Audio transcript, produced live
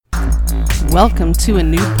Welcome to a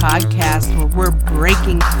new podcast where we're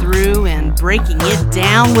breaking through and breaking it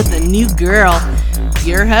down with a new girl.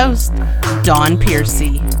 Your host, Dawn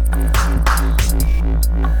Piercy.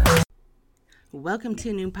 Welcome to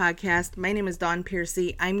a new podcast. My name is Dawn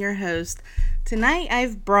Piercy. I'm your host. Tonight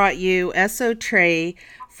I've brought you S.O. Trey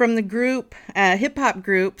from the group, hip-hop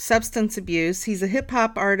group, Substance Abuse. He's a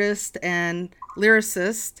hip-hop artist and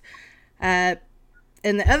lyricist.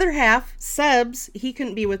 And the other half, Subs, he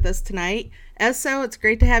couldn't be with us tonight. Eso, it's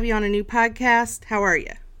great to have you on a new podcast. How are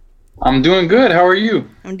you? I'm doing good. How are you?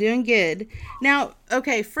 I'm doing good. Now,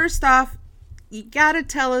 okay, first off, you got to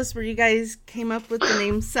tell us where you guys came up with the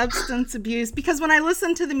name Substance Abuse. Because when I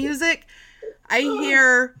listen to the music, I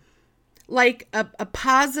hear like a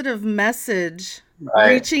positive message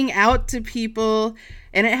reaching out to people,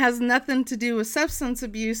 and it has nothing to do with substance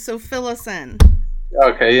abuse, so fill us in.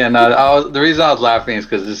 Okay, yeah. No, the reason I was laughing is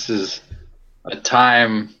because this is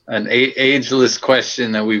an ageless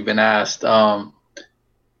question that we've been asked.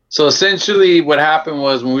 So essentially, what happened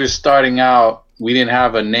was when we were starting out, we didn't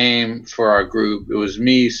have a name for our group. It was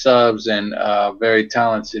me, Subs, and a very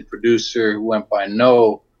talented producer who went by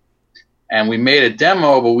No. And we made a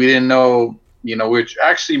demo, but we didn't know. We were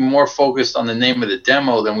actually more focused on the name of the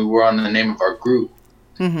demo than we were on the name of our group.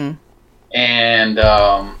 Mm-hmm.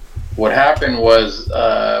 And what happened was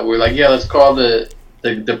we're like, yeah, let's call the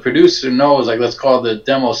producer knows, like, let's call the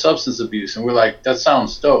demo Substance Abuse. And we're like, that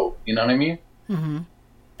sounds dope. You know what I mean? Mm-hmm.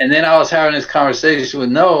 And then I was having this conversation with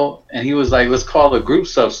No, and he was like, let's call the group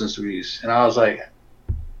Substance Abuse. And I was like,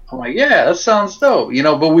 yeah, that sounds dope.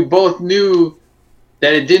 But we both knew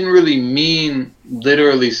that it didn't really mean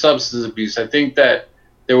literally substance abuse. I think that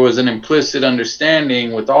there was an implicit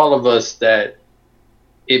understanding with all of us that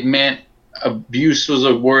it meant abuse was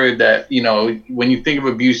a word that, when you think of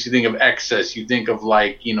abuse, you think of excess, you think of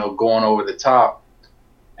going over the top.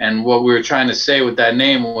 And what we were trying to say with that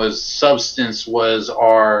name was substance was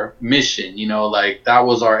our mission, that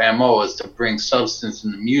was our MO, is to bring substance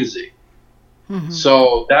in the music. Mm-hmm.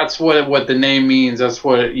 So that's what the name means. That's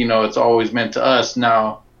what, it's always meant to us.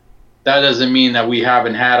 Now, that doesn't mean that we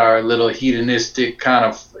haven't had our little hedonistic kind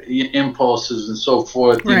of impulses and so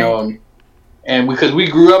forth, right. And because we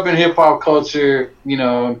grew up in hip hop culture,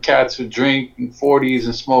 cats would drink in 40s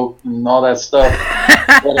and smoke and all that stuff.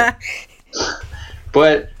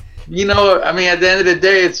 but at the end of the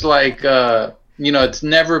day, it's like, it's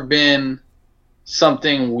never been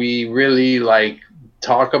something we really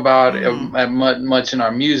talk about much in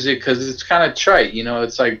our music because it's kind of trite.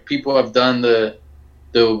 It's like people have done the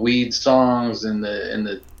weed songs and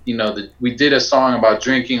we did a song about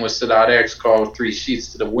drinking with Sadat X called 3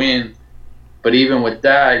 Sheets to the Wind. But even with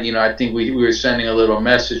that, I think we were sending a little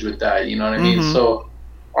message with that, you know what I mean? Mm-hmm. So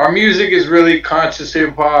our music is really conscious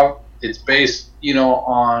hip hop. It's based,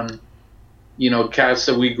 on, cats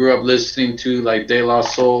that we grew up listening to, like De La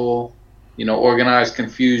Soul, Organized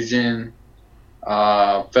Confusion,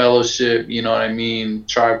 Fellowship, you know what I mean?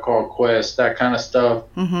 Tribe Called Quest, that kind of stuff.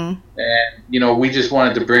 Mm-hmm. And, we just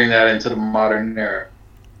wanted to bring that into the modern era.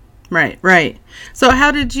 Right. So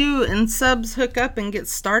how did you and Subs hook up and get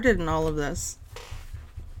started in all of this?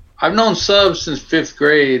 I've known Subs since 5th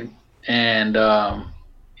grade, and,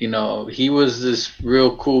 he was this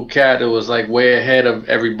real cool cat that was, way ahead of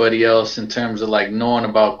everybody else in terms of, knowing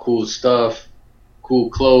about cool stuff, cool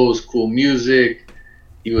clothes, cool music.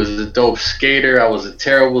 He was a dope skater. I was a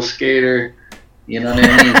terrible skater. You know what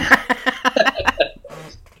I mean?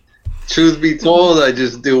 Truth be told,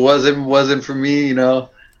 it wasn't for me,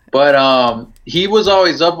 But he was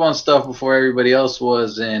always up on stuff before everybody else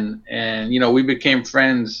was, and we became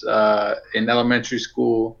friends in elementary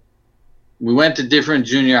school. We went to different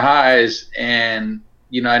junior highs, and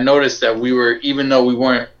I noticed that we were, even though we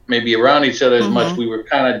weren't maybe around each other as mm-hmm. much, we were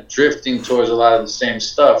kind of drifting towards a lot of the same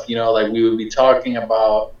stuff. We would be talking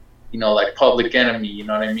about, Public Enemy, you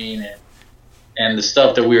know what I mean, and the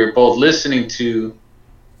stuff that we were both listening to.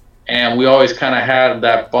 And we always kind of had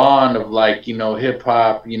that bond of hip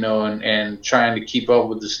hop, and trying to keep up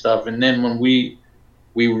with the stuff. And then when we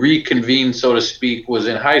reconvened, so to speak, was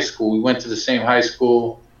in high school. We went to the same high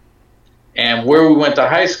school, and where we went to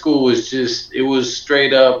high school it was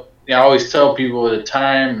straight up. I always tell people at the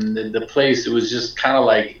time and the place, it was just kind of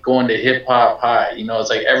like going to hip hop high. It's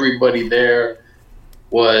like everybody there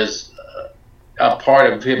was a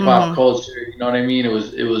part of hip hop mm-hmm. culture, you know what I mean? It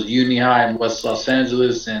was Uni High in West Los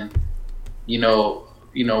Angeles, and we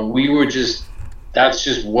were just, that's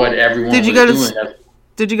just what everyone was doing.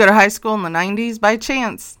 Did you go to high school in the 90s by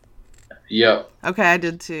chance? Yep. Okay, I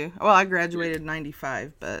did too. Well, I graduated in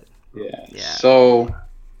 95, but yeah. So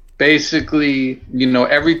basically,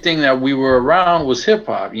 everything that we were around was hip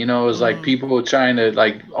hop. It was like people trying to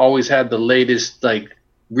like always had the latest like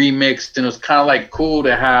remixed, and it was kind of like cool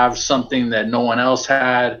to have something that no one else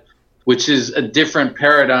had, which is a different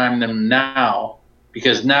paradigm than now,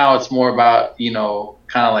 because now it's more about,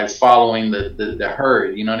 kind of like following the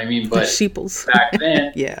herd, you know what I mean? But sheeples. Back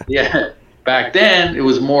then, yeah. Back then, it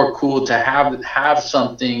was more cool to have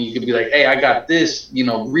something you could be like, hey, I got this,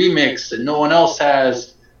 remix that no one else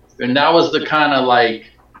has, and that was the kind of like,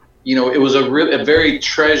 it was a very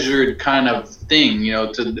treasured kind of thing,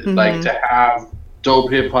 to like to have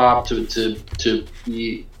dope hip hop, to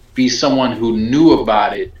be someone who knew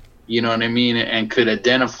about it, you know what I mean, and could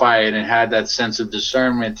identify it and had that sense of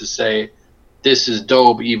discernment to say, this is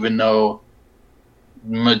dope, even though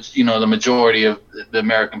the majority of the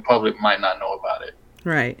American public might not know about it.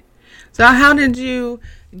 Right. So how did you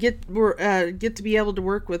get to be able to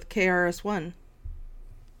work with KRS-One?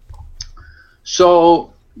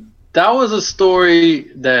 So that was a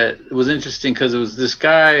story that was interesting because it was this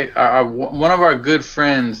guy, one of our good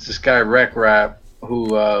friends, this guy Rec Rap,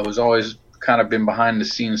 who was always kind of been behind the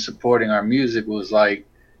scenes supporting our music, was like,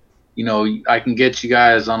 I can get you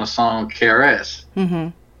guys on a song with KRS.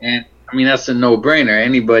 And I mean, that's a no-brainer.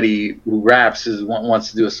 Anybody who raps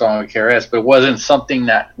wants to do a song with KRS, but it wasn't something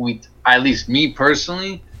that at least me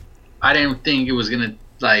personally, I didn't think it was gonna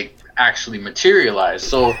like actually materialize.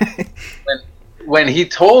 So when he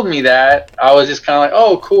told me that, I was just kind of like,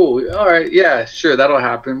 oh, cool, all right, yeah, sure, that'll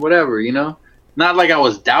happen, whatever, Not like I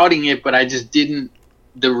was doubting it, but I just didn't.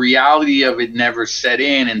 The reality of it never set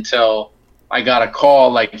in until I got a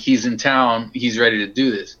call like, he's in town, he's ready to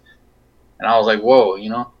do this, and I was like, whoa,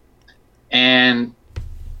 And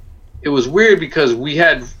it was weird because we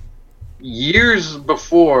had years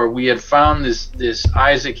before we had found this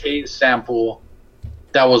Isaac Hayes sample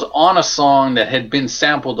that was on a song that had been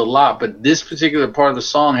sampled a lot, but this particular part of the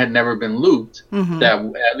song had never been looped,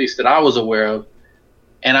 that at least that I was aware of.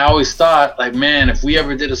 And I always thought, like, man, if we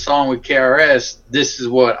ever did a song with KRS, this is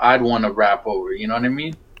what I'd want to rap over, you know what I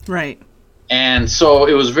mean? Right. And so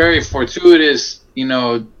it was very fortuitous,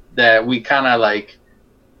 that we kind of like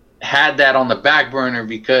had that on the back burner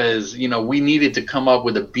because, we needed to come up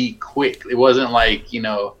with a beat quick. It wasn't like,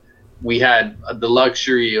 we had the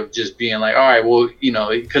luxury of just being like, all right, well,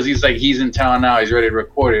 because he's in town now, he's ready to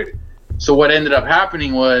record it. So what ended up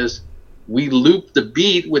happening was we looped the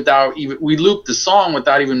song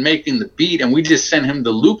without even making the beat, and we just sent him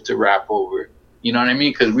the loop to rap over. You know what I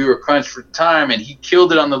mean? Because we were crunched for time, and he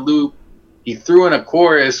killed it on the loop. He threw in a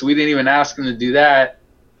chorus. We didn't even ask him to do that.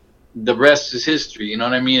 The rest is history. You know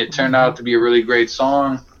what I mean? It turned out to be a really great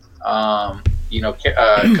song. Cutmaster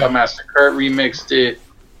Kurt remixed it.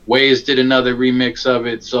 Waze did another remix of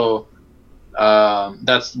it. So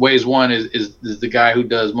that's Waze One is the guy who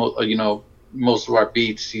does most of our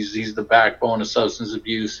beats. He's the backbone of Substance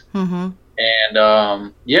Abuse.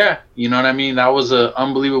 And yeah, you know what I mean? That was an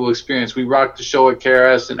unbelievable experience. We rocked the show at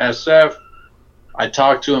KRS and SF. I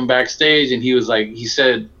talked to him backstage, and he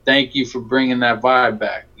said, thank you for bringing that vibe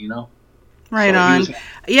back, Right on.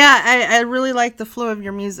 Yeah, I really like the flow of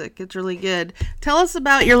your music. It's really good. Tell us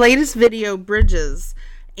about your latest video, Bridges.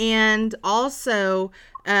 And also,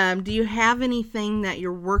 do you have anything that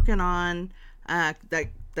you're working on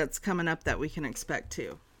that's coming up that we can expect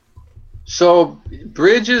too? So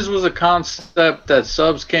Bridges was a concept that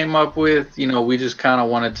Subs came up with. We just kind of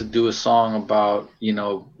wanted to do a song about,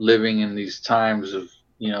 living in these times of,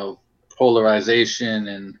 polarization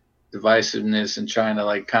and divisiveness, and trying to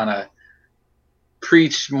like kind of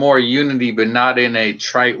preach more unity, but not in a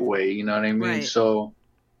trite way. You know what I mean? Right. So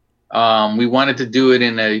we wanted to do it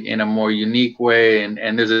in a more unique way. And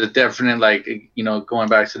there's a definite, like, going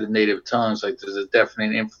back to the native tongues, like there's a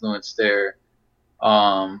definite influence there.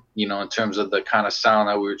 In terms of the kind of sound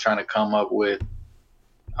that we were trying to come up with.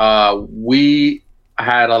 We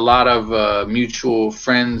had a lot of mutual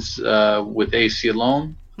friends with AC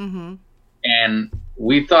Alone, and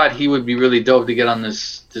we thought he would be really dope to get on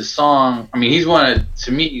this song. I mean, he's one of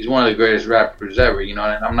the greatest rappers ever, and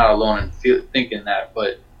I'm not alone in thinking that,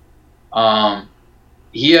 but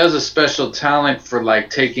he has a special talent for like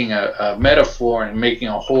taking a metaphor and making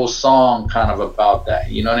a whole song kind of about that.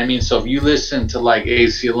 You know what I mean? So if you listen to like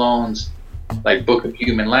AC Alone's like Book of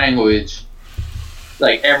Human Language,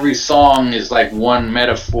 like every song is like one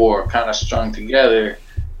metaphor kind of strung together.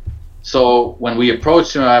 So when we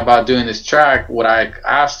approached him about doing this track, what I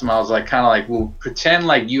asked him, I was like, kind of like, well, pretend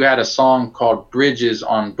like you had a song called Bridges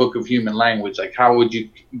on Book of Human Language. Like, how would you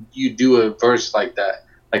do a verse like that?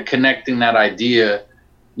 Like connecting that idea,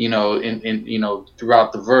 in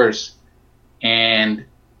throughout the verse. And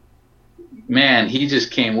man, he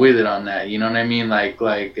just came with it on that. You know what I mean?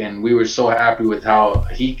 And we were so happy with how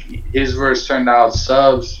his verse turned out.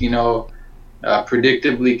 Subs,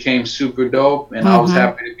 predictably came super dope, and I was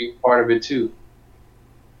happy to be part of it too.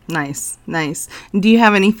 Nice. Do you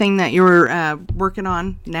have anything that you're working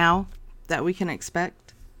on now that we can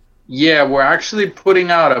expect? Yeah, we're actually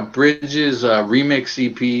putting out a Bridges remix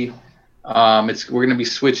EP. We're gonna be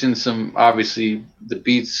switching some, obviously, the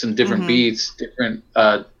beats, some different beats,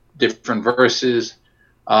 different verses.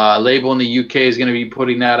 Label in the UK is gonna be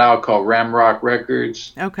putting that out, called Ramrock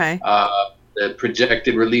Records. Okay. The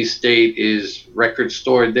projected release date is Record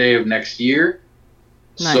Store Day of next year.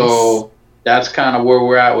 Nice. So that's kind of where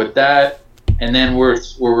we're at with that. And then we're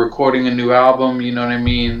recording a new album, you know what I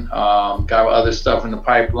mean? Got other stuff in the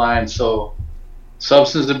pipeline. So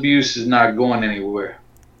substance abuse is not going anywhere.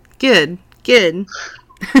 Good.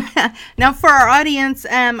 Now for our audience,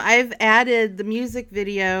 I've added the music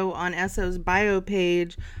video on Esso's bio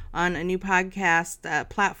page on a new podcast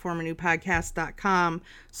platform, anewpodcast.com.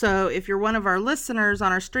 So if you're one of our listeners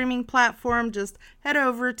on our streaming platform, just head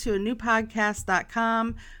over to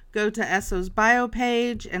anewpodcast.com, go to Esso's bio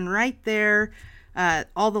page, and right there,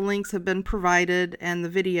 all the links have been provided, and the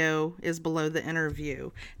video is below the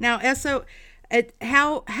interview. Now, Esso,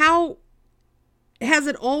 how has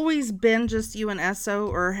it always been just you and Esso,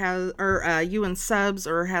 or you and Subs,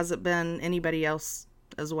 or has it been anybody else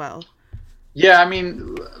as well? Yeah, I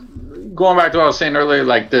mean, going back to what I was saying earlier,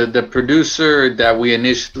 like the producer that we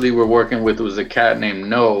initially were working with was a cat named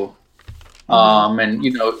No. And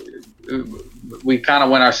we kind of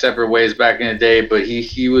went our separate ways back in the day, but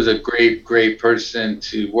he was a great person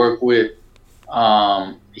to work with.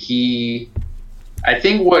 I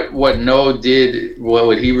think what No did,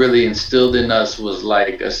 what he really instilled in us was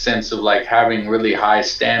like a sense of like having really high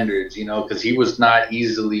standards, because he was not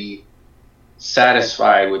easily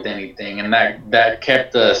satisfied with anything, and that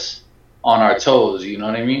kept us on our toes, you know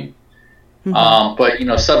what I mean? But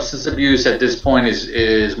substance abuse at this point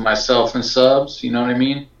is myself and Subs, you know what I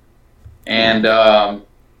mean? And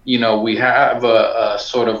we have a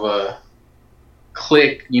sort of a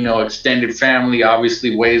clique, extended family.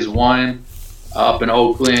 Obviously Ways One up in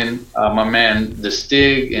Oakland, my man The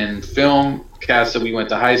Stig and Film, cats that we went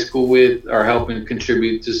to high school with, are helping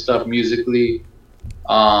contribute to stuff musically.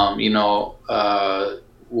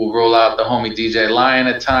 We'll roll out the homie DJ Lion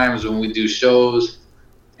at times when we do shows.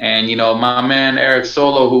 And, my man Eric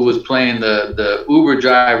Solo, who was playing the Uber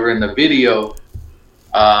driver in the video,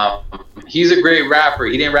 he's a great rapper.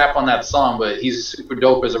 He didn't rap on that song, but he's super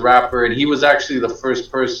dope as a rapper. And he was actually the first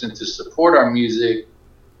person to support our music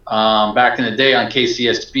back in the day on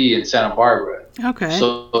KCSB in Santa Barbara. Okay.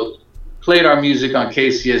 So played our music on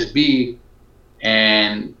KCSB,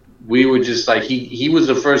 and we were just like, he was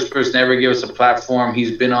the first person to ever give us a platform.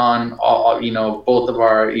 He's been on all, both of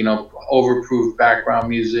our, Overproof background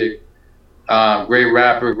music. Great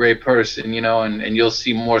rapper, great person, and you'll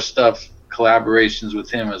see more stuff, collaborations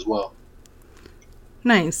with him as well.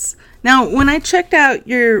 Nice. Now, when I checked out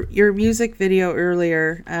your music video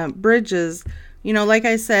earlier, Bridges, like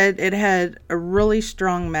I said, it had a really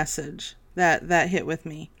strong message that hit with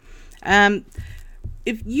me.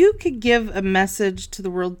 If you could give a message to the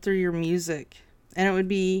world through your music, and it would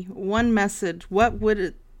be one message, what would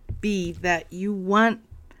it be that you want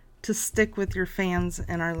to stick with your fans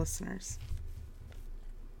and our listeners?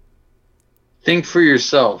 Think for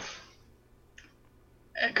yourself.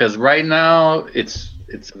 Because right now, it's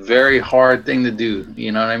a very hard thing to do.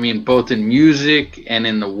 You know what I mean? Both in music and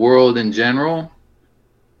in the world in general.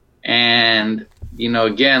 And,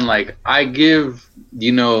 again, like I give,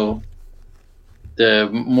 the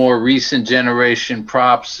more recent generation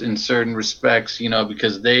props in certain respects,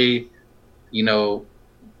 because they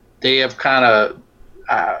have kind of,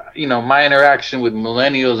 my interaction with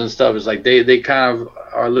millennials and stuff is like they kind of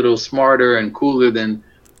are a little smarter and cooler than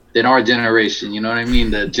our generation, you know what I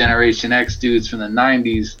mean? The Generation X dudes from the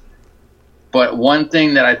 90s. But one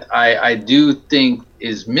thing that I do think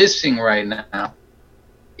is missing right now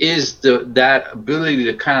is that ability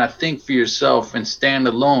to kind of think for yourself and stand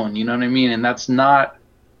alone, you know what I mean? And that's not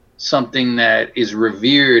something that is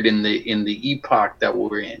revered in the epoch that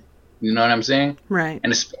we're in. You know what I'm saying? Right.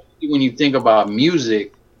 And especially when you think about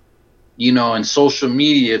music, and social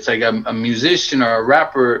media, it's like a musician or a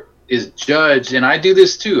rapper is judged, and I do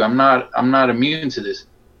this too. I'm not immune to this.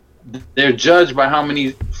 They're judged by how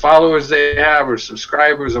many followers they have or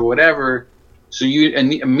subscribers or whatever. So you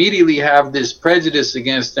immediately have this prejudice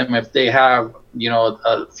against them if they have,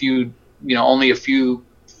 a few, only a few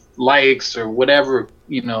likes or whatever,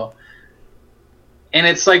 And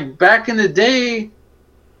it's like back in the day,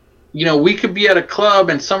 we could be at a club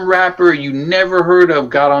and some rapper you never heard of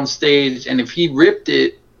got on stage, and if he ripped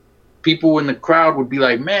it, people in the crowd would be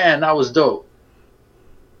like, man, that was dope.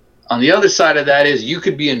 On the other side of that is you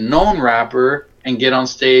could be a known rapper and get on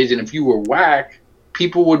stage, and if you were whack,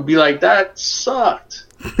 people would be like, that sucked.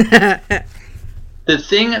 The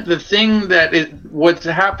thing that is what's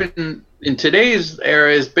happened in today's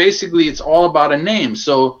era is basically it's all about a name.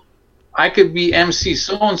 So I could be MC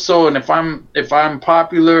so and so, and if I'm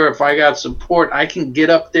popular, if I got support, I can get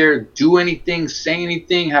up there, do anything, say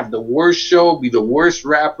anything, have the worst show, be the worst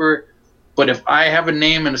rapper. But if I have a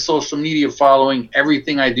name and a social media following,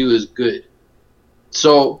 everything I do is good.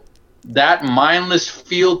 So that mindless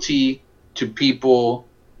fealty to people,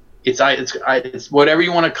 it's whatever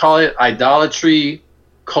you want to call it, idolatry,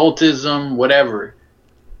 cultism, whatever.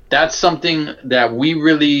 That's something that we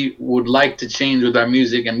really would like to change with our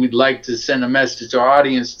music, and we'd like to send a message to our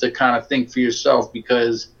audience to kind of think for yourself,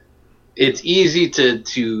 because it's easy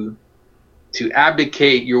to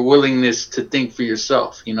abdicate your willingness to think for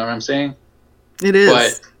yourself. You know what I'm saying? It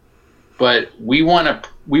is. But we want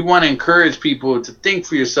to encourage people to think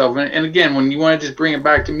for yourself. And again, when you want to just bring it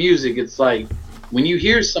back to music, it's like when you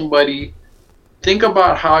hear somebody, think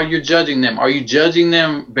about how you're judging them. Are you judging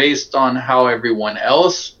them based on how everyone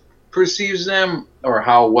else perceives them, or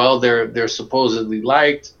how well they're supposedly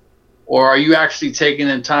liked? Or are you actually taking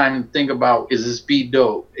the time to think about, is this beat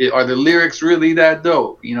dope? Are the lyrics really that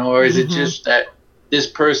dope? Or is it just that this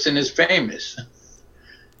person is famous?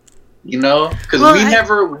 Because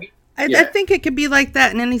I think it could be like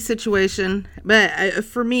that in any situation. But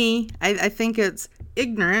for me, I think it's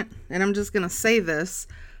ignorant, and I'm just going to say this,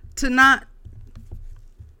 to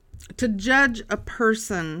judge a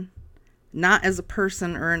person not as a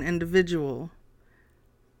person or an individual,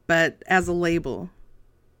 but as a label.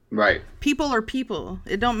 Right. People are people.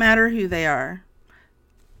 It don't matter who they are.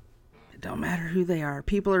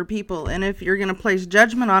 People are people. And if you're going to place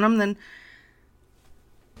judgment on them,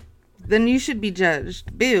 then you should be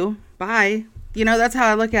judged. Boo. Bye. That's how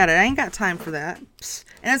I look at it. I ain't got time for that.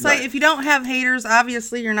 And it's like, if you don't have haters,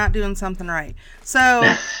 obviously you're not doing something right. So,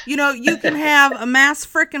 you can have a mass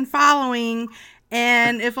freaking following,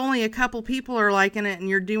 and if only a couple people are liking it and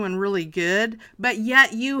you're doing really good, but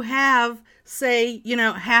yet you have, say,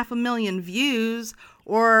 500,000 views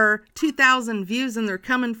or 2,000 views, and they're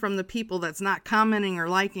coming from the people that's not commenting or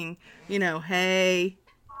liking, hey,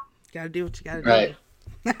 gotta do what you gotta do. Right.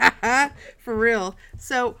 For real.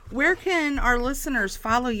 So where can our listeners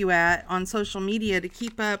follow you at on social media to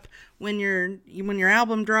keep up when your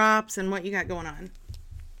album drops and what you got going on?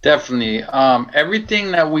 Definitely.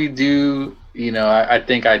 Everything that we do, I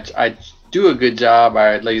think I do a good job.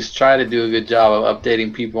 I at least try to do a good job of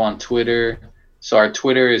updating people on Twitter. So our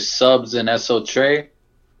Twitter is Subs and SO Trey,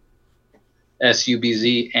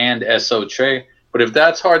 SUBZ and SO Trey. But if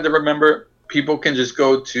that's hard to remember, people can just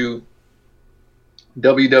go to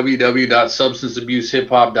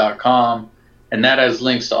www.substanceabusehiphop.com, and that has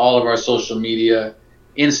links to all of our social media.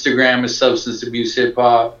 Instagram is Substance Abuse Hip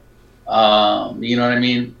Hop. You know what I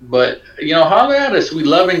mean? But holler at us. We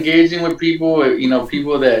love engaging with people.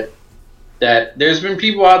 People that there's been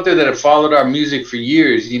people out there that have followed our music for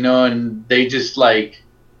years. And they just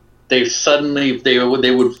they suddenly they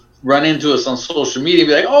would run into us on social media and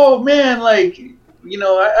be like, oh man, I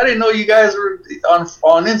didn't know you guys were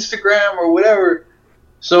on Instagram or whatever.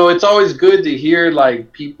 So it's always good to hear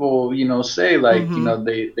people, say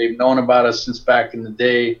they've known about us since back in the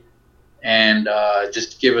day, and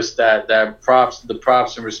just give us the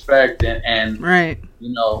props and respect, and right.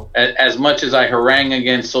 As much as I harangue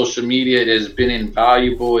against social media, it has been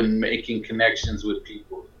invaluable in making connections with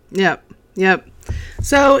people. Yep.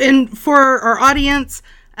 So, for our audience,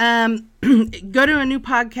 go to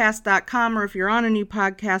anewpodcast.com, or if you're on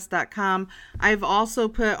anewpodcast.com, I've also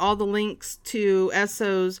put all the links to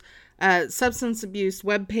SO's substance abuse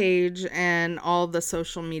webpage and all the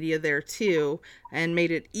social media there too, and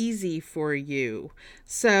made it easy for you.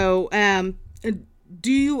 So,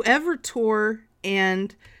 do you ever tour,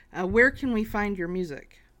 and where can we find your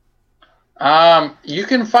music? You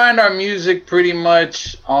can find our music pretty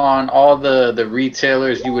much on all the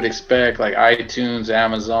retailers you would expect, like iTunes,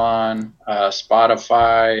 Amazon,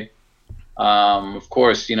 Spotify. Of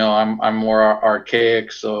course, I'm more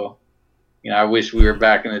archaic, so I wish we were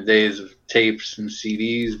back in the days of tapes and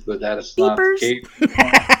CDs, but that is not the case.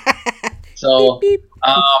 So, beep, beep.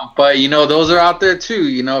 But those are out there too.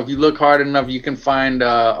 If you look hard enough, you can find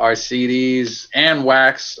our CDs and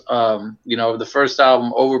wax. The first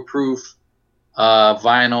album, Overproof.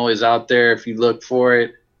 Vinyl is out there if you look for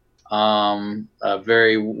it. A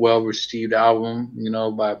very well received album,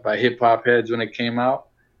 by hip hop heads when it came out.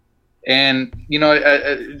 And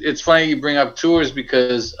it's funny you bring up tours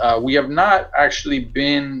because we have not actually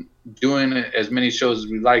been doing as many shows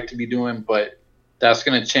as we'd like to be doing, but that's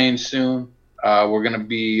going to change soon. We're going to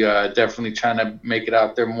be definitely trying to make it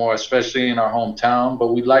out there more, especially in our hometown.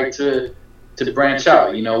 But we'd like to branch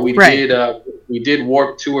out. We did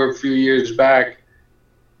Warped Tour a few years back,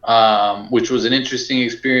 which was an interesting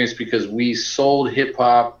experience because we sold hip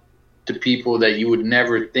hop to people that you would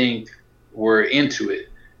never think were into it.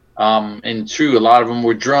 And true, a lot of them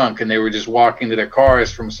were drunk and they were just walking to their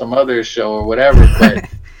cars from some other show or whatever. But at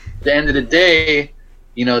the end of the day,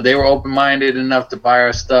 they were open-minded enough to buy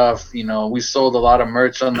our stuff. We sold a lot of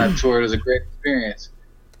merch on that tour. It was a great experience.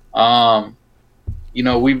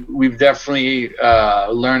 We've definitely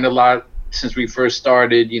learned a lot since we first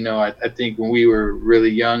started. I think when we were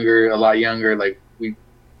really younger, a lot younger, like we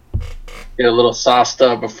get a little sauced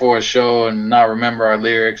up before a show and not remember our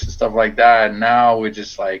lyrics and stuff like that. And now we're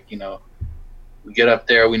just like, we get up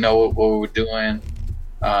there, we know what we're doing.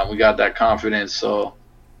 We got that confidence. So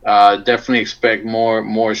definitely expect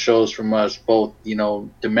more shows from us, both,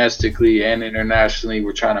 domestically and internationally.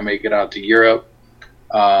 We're trying to make it out to Europe.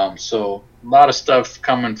 So a lot of stuff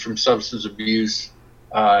coming from Substance Abuse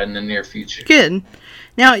in the near future. Good.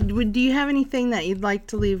 Now, do you have anything that you'd like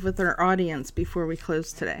to leave with our audience before we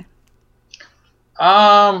close today?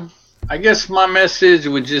 I guess my message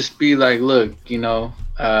would just be like, look, you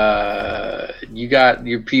got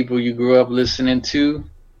your people you grew up listening to,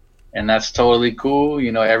 and that's totally cool.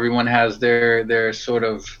 Everyone has their sort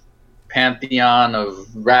of pantheon of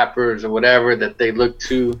rappers or whatever that they look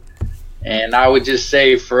to. And I would just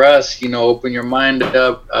say for us, open your mind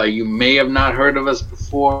up. You may have not heard of us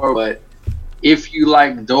before, but if you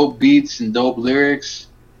like dope beats and dope lyrics,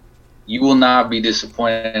 you will not be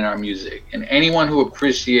disappointed in our music. And anyone who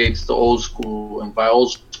appreciates the old school, and by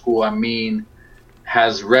old school I mean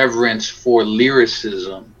has reverence for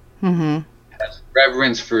lyricism, has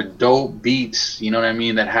reverence for dope beats,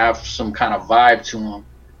 that have some kind of vibe to them,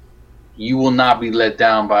 you will not be let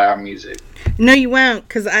down by our music. No, you won't,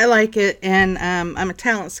 because I like it, and I'm a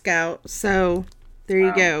talent scout, so there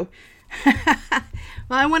you go.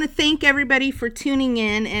 Well, I want to thank everybody for tuning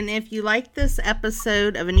in, and if you like this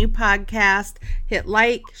episode of a new podcast, hit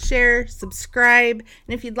like, share, subscribe,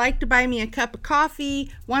 and if you'd like to buy me a cup of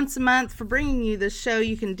coffee once a month for bringing you this show,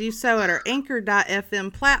 you can do so at our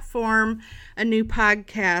Anchor.fm platform, a new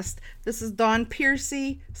podcast. This is Dawn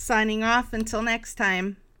Piercy, signing off until next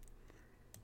time.